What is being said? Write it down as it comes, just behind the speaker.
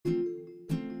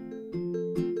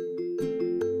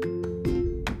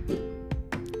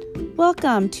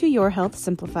Welcome to Your Health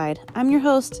Simplified. I'm your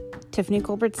host, Tiffany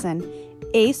Culbertson,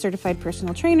 a certified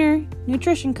personal trainer,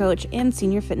 nutrition coach, and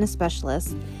senior fitness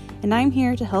specialist. And I'm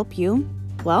here to help you,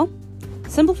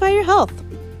 simplify your health.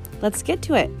 Let's get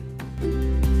to it.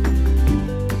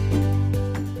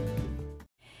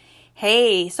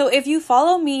 Hey, so if you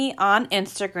follow me on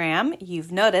Instagram,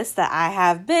 you've noticed that I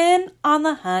have been on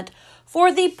the hunt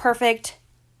for the perfect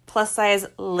plus size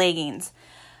leggings.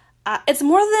 It's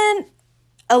more than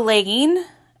a legging,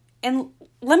 and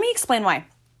let me explain why.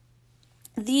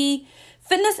 The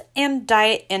fitness and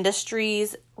diet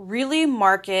industries really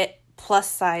market plus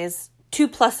size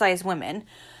women,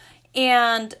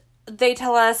 and they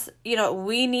tell us,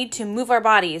 we need to move our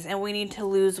bodies and we need to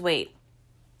lose weight.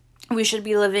 We should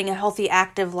be living a healthy,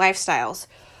 active lifestyles,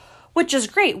 which is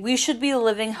great. We should be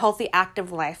living healthy, active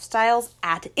lifestyles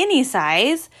at any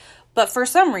size, but for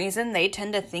some reason, they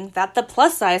tend to think that the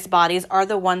plus size bodies are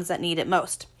the ones that need it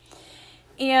most.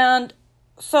 And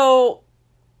so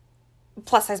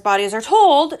plus size bodies are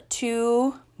told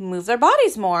to move their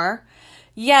bodies more,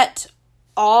 yet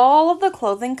all of the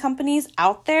clothing companies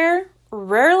out there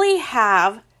rarely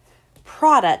have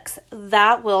products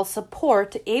that will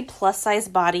support a plus size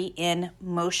body in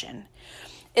motion.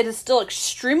 It is still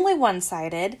extremely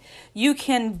one-sided. You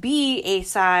can be a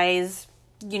size,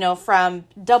 from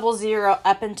 00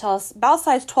 up until about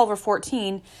size 12 or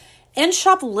 14 and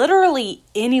shop literally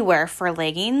anywhere for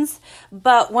leggings.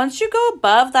 But once you go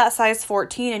above that size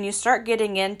 14 and you start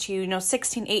getting into,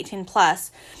 16, 18 plus,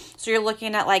 so you're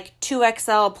looking at like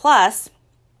 2XL plus,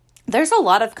 there's a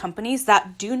lot of companies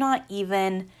that do not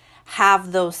even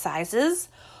have those sizes.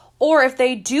 Or if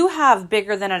they do have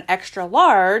bigger than an extra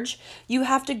large, you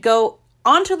have to go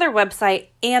onto their website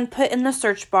and put in the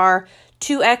search bar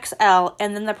 2XL,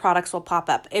 and then the products will pop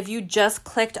up. If you just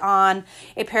clicked on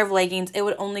a pair of leggings, it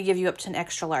would only give you up to an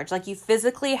extra large. Like, you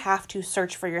physically have to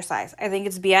search for your size. I think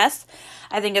it's BS.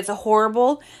 I think it's a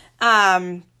horrible,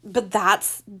 but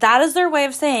that is their way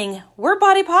of saying, we're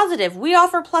body positive. We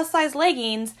offer plus size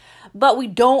leggings, but we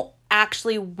don't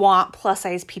actually want plus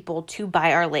size people to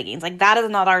buy our leggings. Like, that is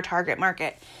not our target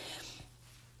market.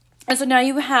 And so now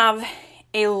you have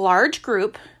a large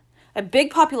group, a big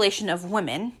population of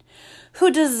women who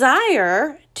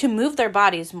desire to move their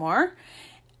bodies more,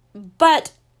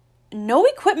 but no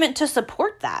equipment to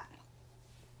support that.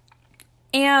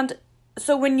 And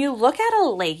so when you look at a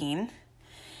legging,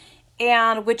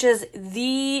 and which is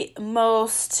the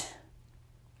most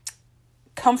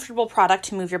comfortable product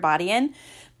to move your body in,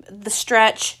 the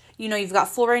stretch, you've got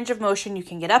full range of motion, you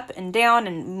can get up and down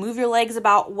and move your legs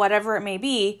about, whatever it may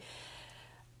be.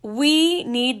 We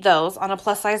need those on a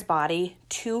plus size body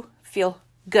to feel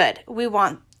good. We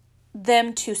want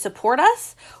them to support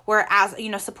us, whereas,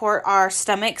 support our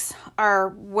stomachs, or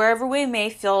wherever we may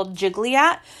feel jiggly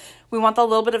at. We want the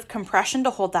little bit of compression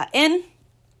to hold that in.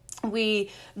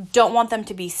 We don't want them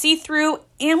to be see-through,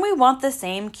 and we want the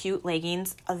same cute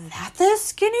leggings that the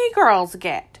skinny girls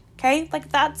get. Okay? Like,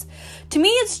 that's, to me,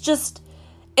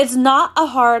 it's not a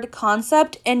hard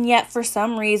concept, and yet for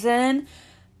some reason,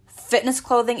 fitness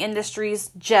clothing industries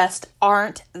just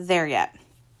aren't there yet.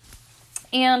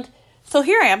 And so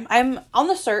here I am. I'm on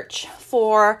the search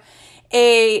for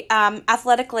a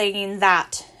athletic legging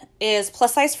that is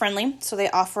plus size friendly. So they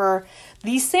offer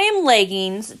the same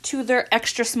leggings to their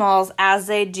extra smalls as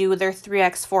they do their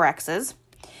 3X, 4Xs.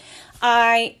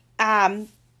 I am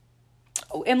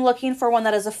looking for one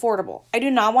that is affordable. I do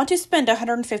not want to spend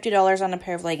 $150 on a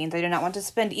pair of leggings. I do not want to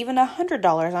spend even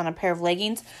 $100 on a pair of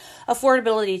leggings.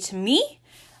 Affordability to me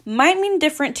might mean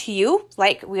different to you.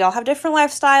 Like, we all have different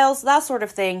lifestyles, that sort of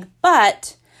thing.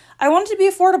 But I want it to be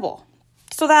affordable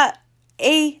so that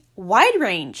a wide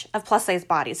range of plus size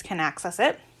bodies can access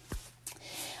it.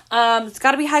 It's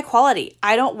got to be high quality.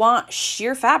 I don't want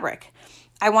sheer fabric.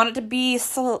 I want it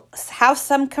to have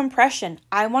some compression.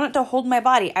 I want it to hold my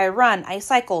body. I run, I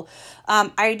cycle.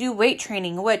 I do weight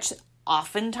training, which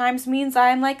oftentimes means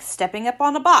I'm like stepping up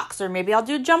on a box, or maybe I'll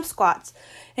do jump squats.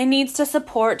 It needs to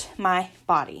support my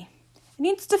body. It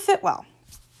needs to fit well.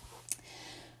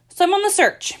 So I'm on the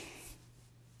search.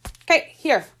 Okay,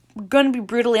 here. I'm going to be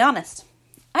brutally honest.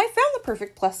 I found the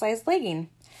perfect plus size legging.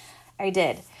 I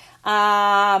did.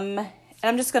 And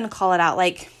I'm just going to call it out.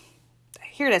 Like,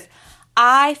 here it is.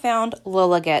 I found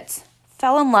Lola Gets.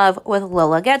 Fell in love with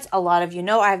Lola Gets. A lot of you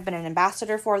know I've been an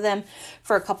ambassador for them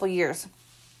for a couple years.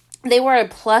 They were a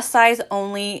plus size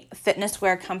only fitness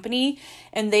wear company,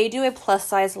 and they do a plus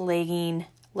size legging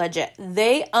legit.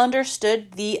 They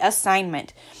understood the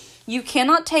assignment. You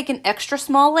cannot take an extra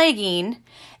small legging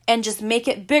and just make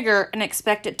it bigger and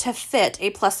expect it to fit a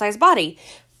plus size body.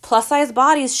 Plus size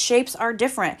bodies shapes are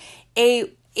different.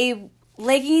 A a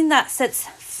legging that sits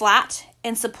flat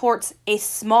and supports a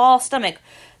small stomach,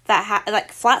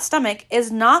 like flat stomach,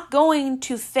 is not going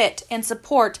to fit and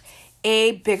support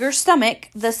a bigger stomach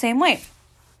the same way.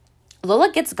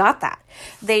 Lola Gets got that.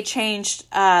 They changed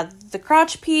the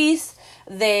crotch piece.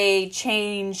 They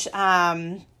changed,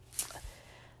 I'm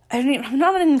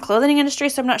not in the clothing industry,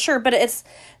 so I'm not sure, but it's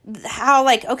how,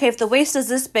 like, okay, if the waist is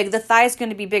this big, the thigh is going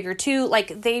to be bigger too.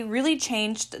 Like, they really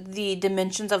changed the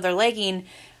dimensions of their legging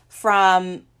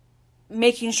from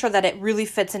making sure that it really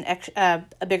fits a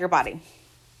bigger body.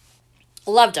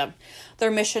 Loved them.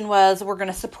 Their mission was, we're going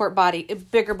to support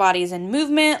bigger bodies in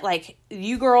movement. Like,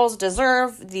 these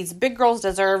big girls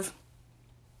deserve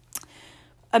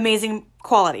amazing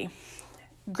quality.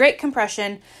 Great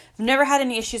compression. I've never had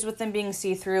any issues with them being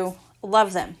see-through.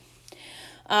 Love them.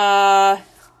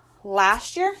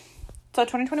 Last year, so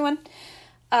 2021,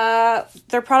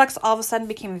 their products all of a sudden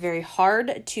became very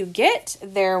hard to get.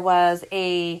 There was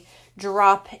a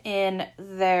drop in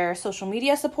their social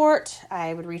media support.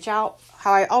 I would reach out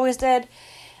how I always did.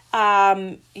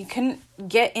 You couldn't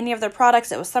get any of their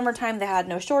products. It was summertime. They had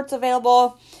no shorts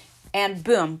available. And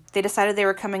boom, they decided they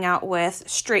were coming out with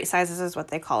straight sizes is what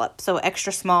they call it. So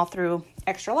extra small through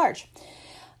extra large,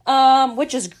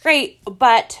 which is great.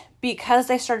 But because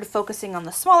they started focusing on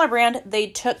the smaller brand, they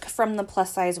took from the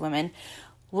plus size women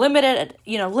limited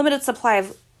supply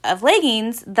of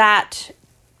leggings that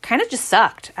kind of just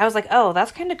sucked. I was like, oh,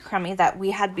 that's kind of crummy that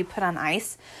we had to be put on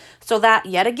ice so that,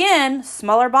 yet again,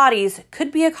 smaller bodies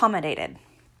could be accommodated.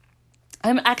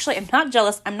 I'm not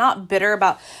jealous. I'm not bitter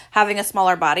about having a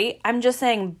smaller body. I'm just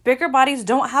saying bigger bodies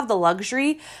don't have the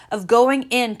luxury of going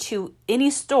into any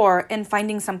store and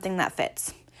finding something that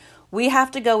fits. We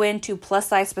have to go into plus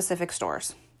size specific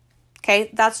stores. Okay,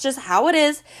 that's just how it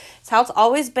is. It's how it's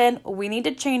always been. We need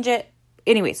to change it.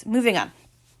 Anyways, moving on.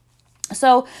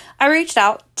 So I reached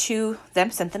out to them,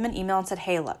 sent them an email and said,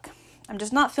 hey, look, I'm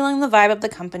just not feeling the vibe of the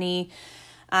company.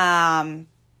 I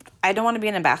don't want to be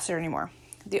an ambassador anymore.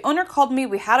 The owner called me.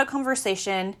 We had a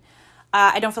conversation.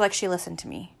 I don't feel like she listened to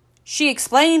me. She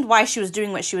explained why she was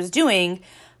doing what she was doing,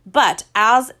 but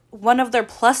as one of their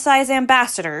plus size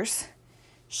ambassadors,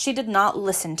 she did not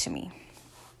listen to me.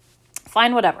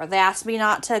 Fine, whatever. They asked me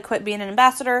not to quit being an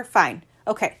ambassador. Fine.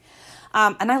 Okay.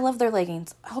 And I love their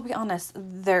leggings. I'll be honest.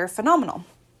 They're phenomenal.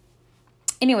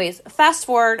 Anyways, fast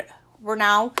forward. We're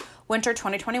now winter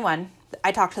 2021.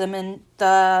 I talked to them in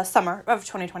the summer of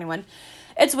 2021.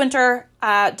 It's winter,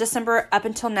 December up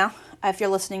until now. If you're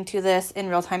listening to this in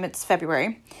real time, it's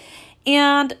February.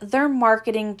 And their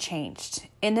marketing changed.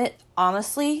 And it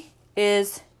honestly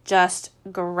is just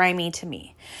grimy to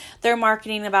me. They're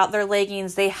marketing about their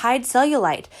leggings. They hide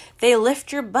cellulite. They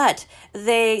lift your butt.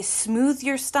 They smooth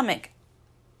your stomach.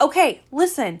 Okay,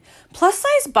 listen. Plus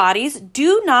size bodies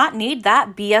do not need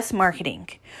that BS marketing.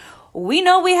 We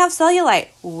know we have cellulite.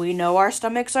 We know our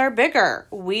stomachs are bigger.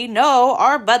 We know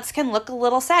our butts can look a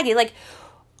little saggy. Like,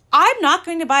 I'm not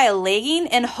going to buy a legging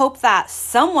and hope that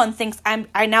someone thinks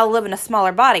I now live in a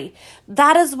smaller body.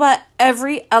 That is what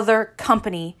every other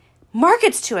company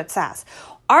markets to it as.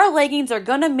 Our leggings are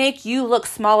going to make you look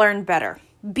smaller and better.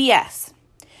 BS.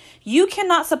 You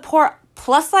cannot support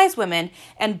plus size women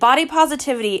and body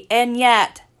positivity, and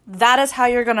yet that is how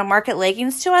you're going to market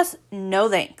leggings to us? No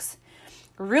thanks.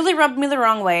 Really rubbed me the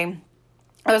wrong way.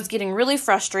 I was getting really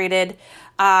frustrated.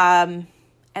 And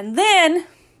then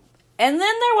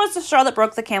there was the straw that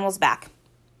broke the camel's back.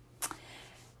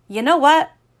 You know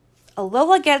what?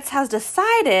 Lola Gets has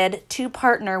decided to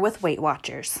partner with Weight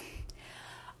Watchers.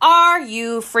 Are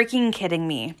you freaking kidding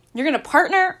me? You're going to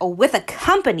partner with a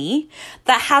company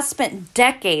that has spent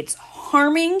decades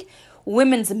harming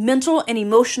women's mental and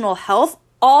emotional health,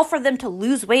 all for them to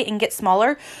lose weight and get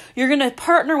smaller? You're going to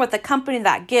partner with a company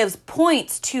that gives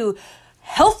points to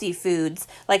healthy foods,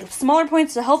 like smaller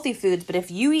points to healthy foods, but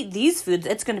if you eat these foods,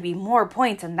 it's going to be more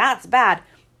points, and that's bad.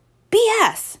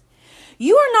 BS.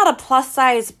 You are not a plus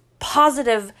size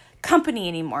positive company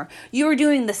anymore. You are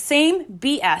doing the same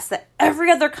BS that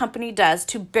every other company does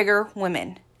to bigger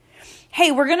women.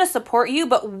 Hey, we're going to support you,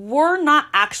 but we're not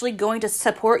actually going to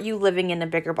support you living in a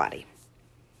bigger body.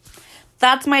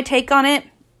 That's my take on it.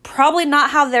 Probably not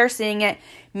how they're seeing it.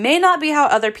 May not be how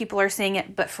other people are seeing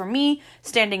it. But for me,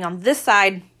 standing on this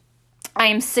side, I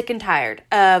am sick and tired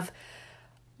of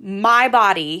my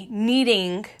body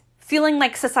feeling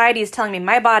like society is telling me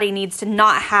my body needs to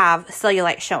not have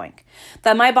cellulite showing.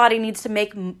 That my body needs to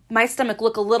make my stomach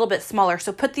look a little bit smaller.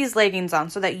 So put these leggings on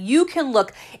so that you can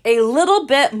look a little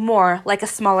bit more like a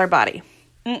smaller body.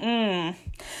 I'm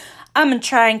going to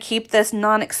try and keep this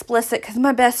non-explicit because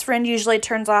my best friend usually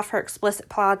turns off her explicit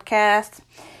podcast.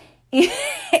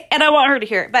 And I want her to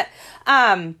hear it. But,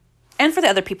 and for the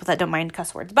other people that don't mind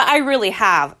cuss words. But I really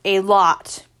have a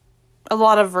lot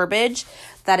of verbiage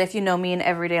that, if you know me in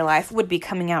everyday life, would be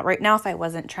coming out right now if I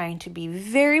wasn't trying to be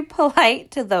very polite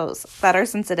to those that are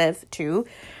sensitive to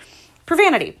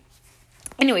profanity.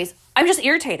 Anyways, I'm just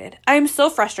irritated. I'm so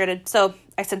frustrated. So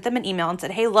I sent them an email and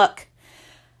said, hey, look,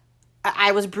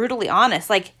 I was brutally honest.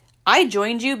 Like, I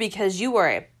joined you because you were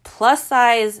a plus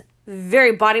size,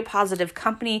 very body positive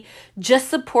company just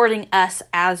supporting us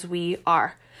as we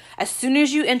are. As soon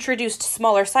as you introduced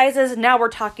smaller sizes, now we're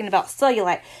talking about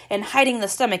cellulite and hiding the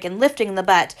stomach and lifting the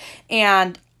butt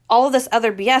and all of this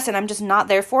other BS, and I'm just not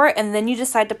there for it. And then you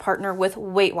decide to partner with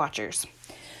Weight Watchers.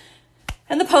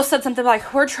 And the post said something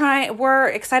like, we're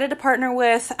excited to partner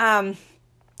with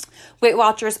Weight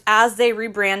Watchers as they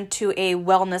rebrand to a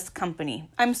wellness company.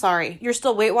 I'm sorry, you're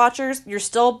still Weight Watchers. You're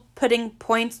still putting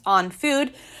points on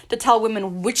food to tell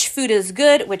women which food is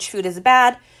good, which food is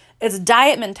bad. It's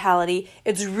diet mentality.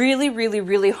 It's really, really,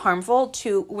 really harmful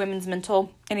to women's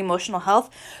mental and emotional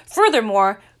health.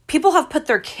 Furthermore, people have put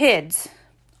their kids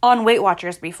on Weight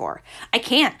Watchers before. I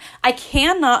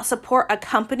cannot support a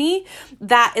company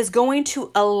that is going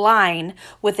to align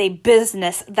with a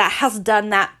business that has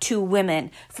done that to women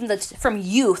from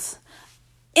youth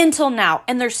until now,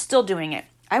 and they're still doing it.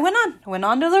 I went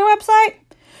on to their website.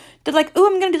 They're like,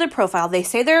 I'm going to do their profile. They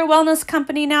say they're a wellness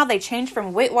company now. They changed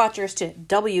from Weight Watchers to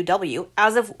WW,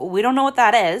 as if we don't know what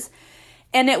that is.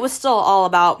 And it was still all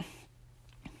about,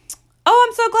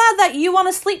 I'm so glad that you want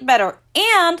to sleep better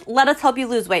and let us help you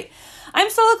lose weight. I'm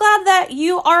so glad that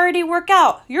you already work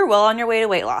out. You're well on your way to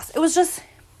weight loss. It was just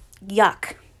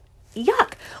yuck.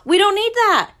 We don't need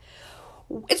that.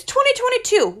 It's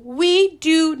 2022. We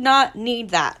do not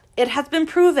need that. It has been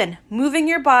proven. Moving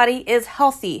your body is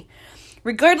healthy.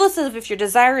 Regardless of if your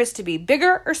desire is to be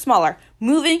bigger or smaller,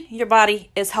 moving your body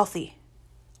is healthy.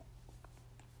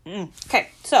 Okay,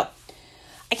 so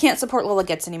I can't support Lola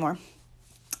Gets anymore.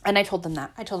 And I told them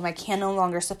that. I told them I can no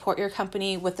longer support your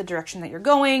company with the direction that you're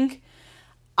going.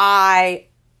 I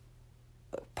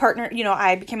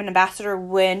became an ambassador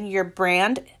when your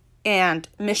brand and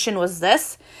mission was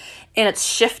this, and it's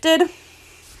shifted.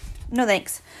 No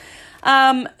thanks.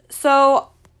 So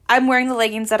I'm wearing the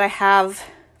leggings that I have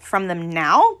from them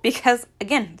now because,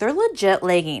 again, they're legit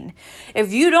legging.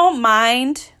 If you don't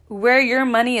mind where your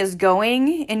money is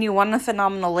going and you want a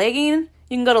phenomenal legging,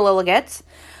 you can go to Lola Gets.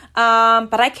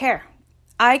 But I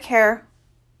care.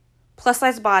 Plus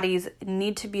size bodies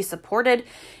need to be supported,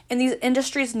 and these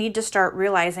industries need to start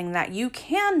realizing that you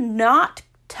cannot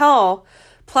tell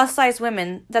plus size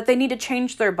women that they need to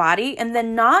change their body and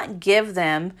then not give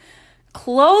them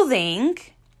clothing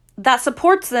that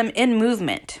supports them in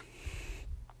movement.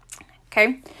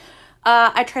 Okay.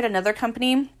 I tried another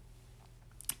company,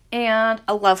 and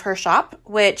I love Her Shop,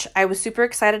 which I was super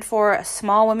excited for. A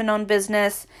small women-owned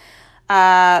business.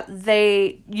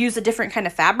 They use a different kind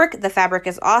of fabric. The fabric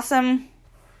is awesome.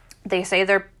 They say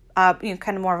they're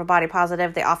kind of more of a body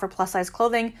positive. They offer plus size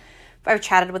clothing. I've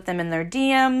chatted with them in their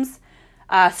DMs.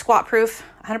 Squat proof,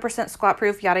 100% squat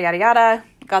proof, yada, yada, yada.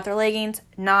 Got their leggings,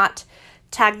 not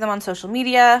tagged them on social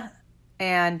media,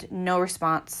 and no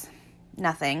response,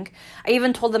 nothing. I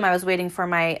even told them I was waiting for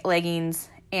my leggings,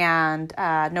 and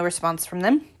no response from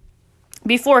them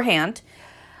beforehand.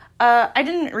 I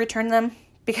didn't return them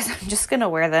because I'm just going to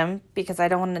wear them because I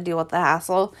don't want to deal with the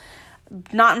hassle.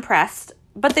 Not impressed,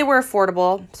 but they were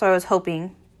affordable, so I was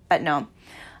hoping, but no.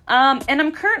 And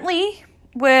I'm currently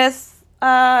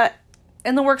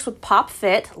in the works with Pop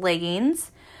Fit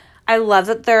leggings. I love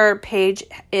that their page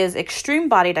is extreme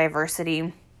body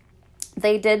diversity.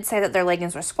 They did say that their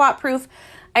leggings were squat proof.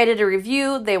 I did a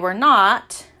review. They were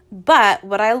not, but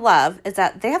what I love is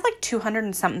that they have like 200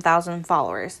 and something thousand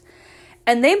followers.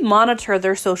 And they monitor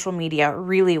their social media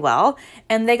really well.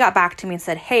 And they got back to me and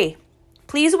said, hey,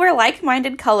 please wear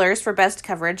like-minded colors for best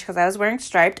coverage because I was wearing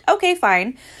striped. Okay,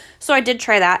 fine. So I did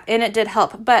try that and it did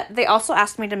help. But they also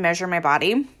asked me to measure my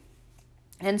body.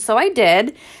 And so I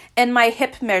did. And my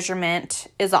hip measurement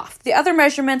is off. The other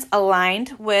measurements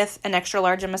aligned with an extra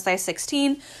large. I'm a size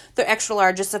 16. The extra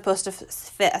large is supposed to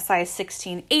fit a size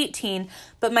 16, 18.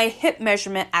 But my hip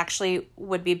measurement actually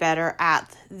would be better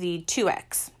at the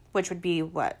 2X. Which would be,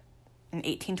 an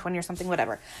 18, 20 or something,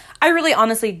 whatever. I really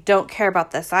honestly don't care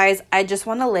about the size. I just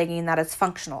want a legging that is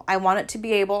functional. I want it to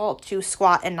be able to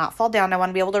squat and not fall down. I want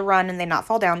to be able to run and they not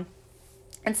fall down.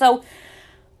 And so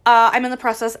I'm in the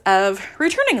process of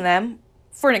returning them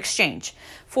for an exchange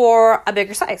for a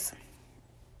bigger size.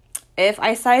 If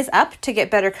I size up to get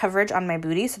better coverage on my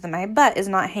booty so that my butt is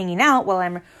not hanging out while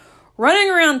I'm running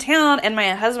around town and my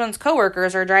husband's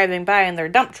coworkers are driving by in their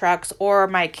dump trucks, or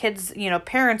my kids,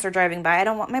 parents are driving by. I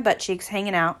don't want my butt cheeks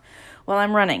hanging out while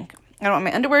I'm running. I don't want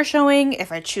my underwear showing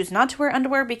if I choose not to wear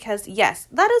underwear, because yes,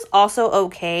 that is also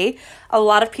okay. A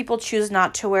lot of people choose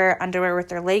not to wear underwear with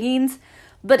their leggings.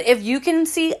 But if you can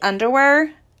see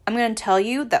underwear, I'm going to tell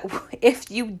you that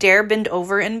if you dare bend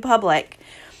over in public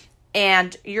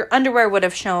and your underwear would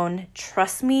have shown,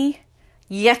 trust me,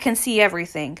 you can see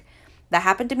everything. That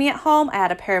happened to me at home. I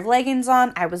had a pair of leggings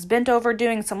on. I was bent over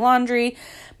doing some laundry.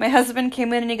 My husband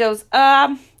came in and he goes,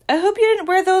 I hope you didn't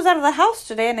wear those out of the house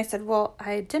today. And I said, well,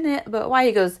 I didn't, but why?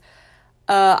 He goes,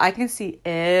 I can see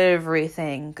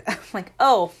everything. I'm like,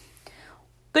 oh,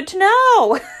 good to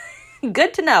know.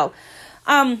 Good to know.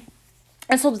 And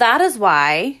so that is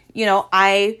why,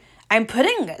 I'm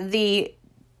putting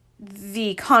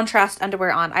the contrast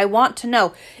underwear on. I want to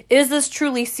know, is this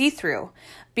truly see-through?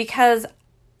 Because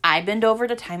I bend over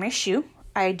to tie my shoe.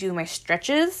 I do my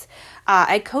stretches.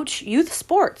 I coach youth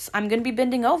sports. I'm going to be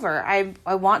bending over. I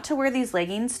want to wear these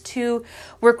leggings to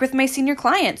work with my senior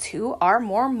clients who are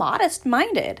more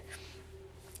modest-minded.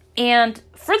 And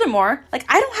furthermore, I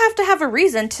don't have to have a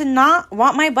reason to not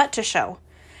want my butt to show.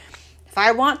 If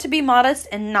I want to be modest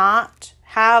and not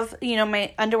have,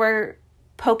 my underwear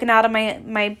poking out of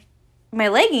my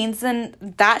leggings, then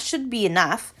that should be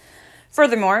enough.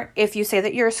 Furthermore, if you say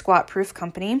that you're a squat-proof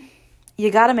company, you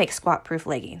got to make squat-proof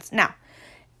leggings. Now,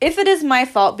 if it is my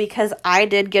fault because I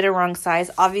did get a wrong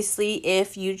size, obviously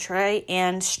if you try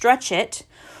and stretch it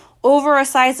over a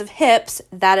size of hips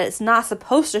that it's not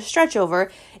supposed to stretch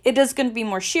over, it is going to be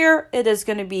more sheer. It is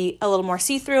going to be a little more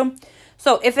see-through.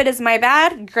 So if it is my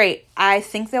bad, great. I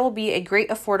think that will be a great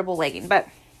affordable legging, but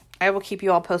I will keep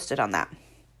you all posted on that.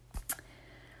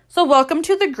 So welcome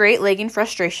to the great legging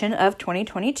frustration of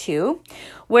 2022,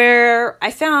 where I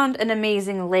found an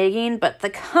amazing legging, but the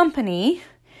company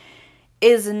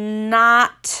is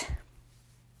not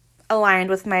aligned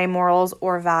with my morals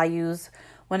or values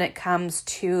when it comes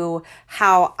to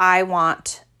how I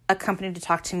want a company to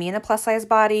talk to me in a plus size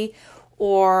body,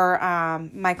 or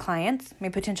my clients, my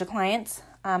potential clients,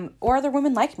 or other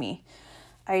women like me.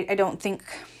 I don't think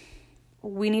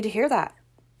we need to hear that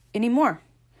anymore.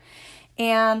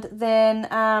 And then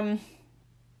now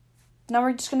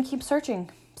we're just going to keep searching.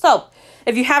 So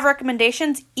if you have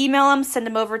recommendations, email them, send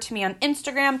them over to me on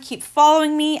Instagram. Keep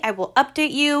following me. I will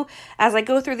update you as I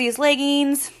go through these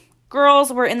leggings.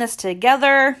 Girls, we're in this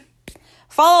together.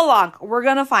 Follow along. We're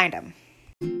going to find them.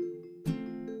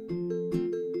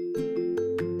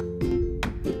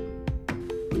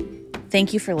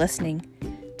 Thank you for listening.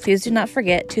 Please do not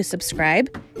forget to subscribe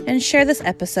and share this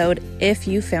episode if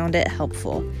you found it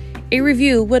helpful. A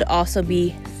review would also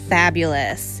be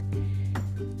fabulous.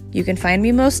 You can find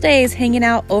me most days hanging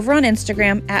out over on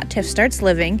Instagram at Tiff Starts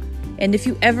Living, and if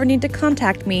you ever need to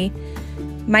contact me,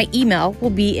 my email will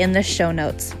be in the show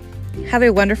notes. Have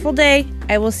a wonderful day.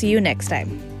 I will see you next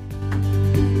time.